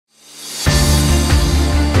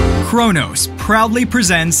Kronos proudly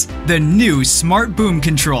presents the new Smart Boom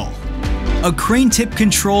Control, a crane tip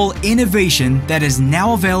control innovation that is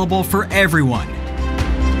now available for everyone.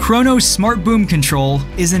 Kronos Smart Boom Control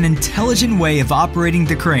is an intelligent way of operating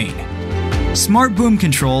the crane. Smart Boom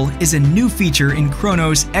Control is a new feature in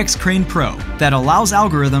Kronos X Crane Pro that allows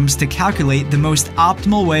algorithms to calculate the most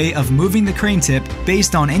optimal way of moving the crane tip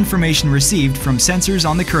based on information received from sensors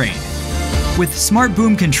on the crane. With Smart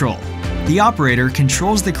Boom Control, the operator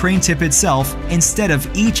controls the crane tip itself instead of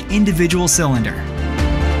each individual cylinder.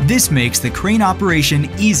 This makes the crane operation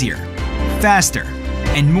easier, faster,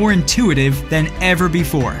 and more intuitive than ever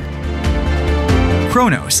before.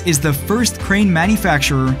 Kronos is the first crane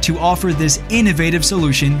manufacturer to offer this innovative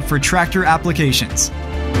solution for tractor applications.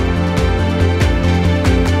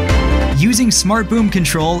 Using Smart Boom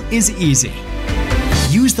Control is easy.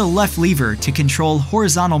 Use the left lever to control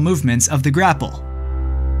horizontal movements of the grapple.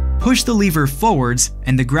 Push the lever forwards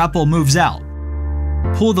and the grapple moves out.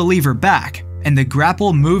 Pull the lever back and the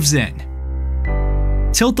grapple moves in.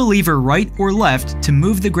 Tilt the lever right or left to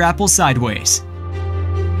move the grapple sideways.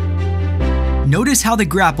 Notice how the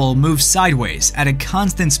grapple moves sideways at a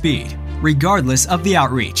constant speed, regardless of the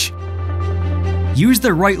outreach. Use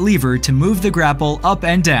the right lever to move the grapple up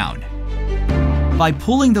and down. By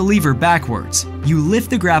pulling the lever backwards, you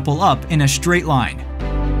lift the grapple up in a straight line.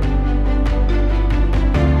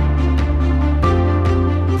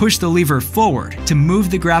 Push the lever forward to move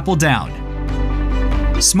the grapple down.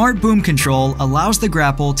 Smart Boom Control allows the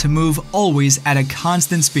grapple to move always at a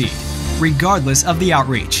constant speed, regardless of the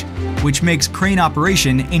outreach, which makes crane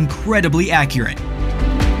operation incredibly accurate.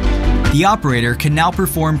 The operator can now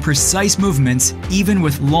perform precise movements even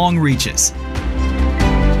with long reaches.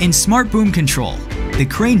 In Smart Boom Control, the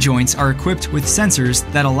crane joints are equipped with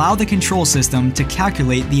sensors that allow the control system to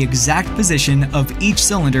calculate the exact position of each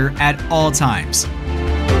cylinder at all times.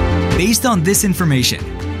 Based on this information,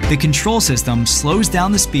 the control system slows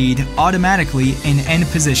down the speed automatically in end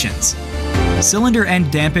positions. Cylinder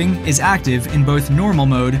end damping is active in both normal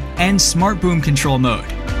mode and Smart Boom Control mode.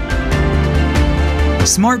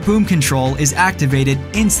 Smart Boom Control is activated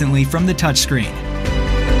instantly from the touchscreen.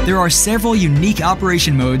 There are several unique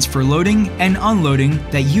operation modes for loading and unloading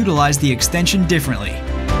that utilize the extension differently.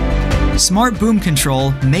 Smart Boom Control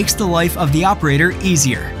makes the life of the operator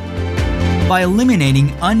easier. By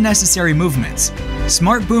eliminating unnecessary movements,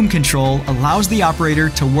 Smart Boom Control allows the operator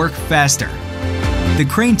to work faster. The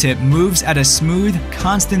crane tip moves at a smooth,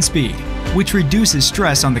 constant speed, which reduces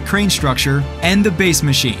stress on the crane structure and the base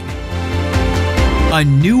machine. A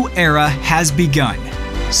new era has begun.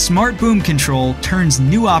 Smart Boom Control turns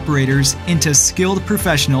new operators into skilled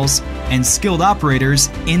professionals and skilled operators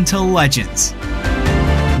into legends.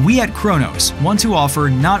 We at Kronos want to offer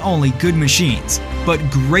not only good machines, but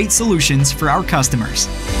great solutions for our customers.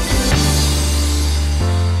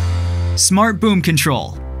 Smart Boom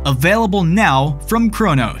Control, available now from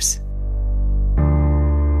Kronos.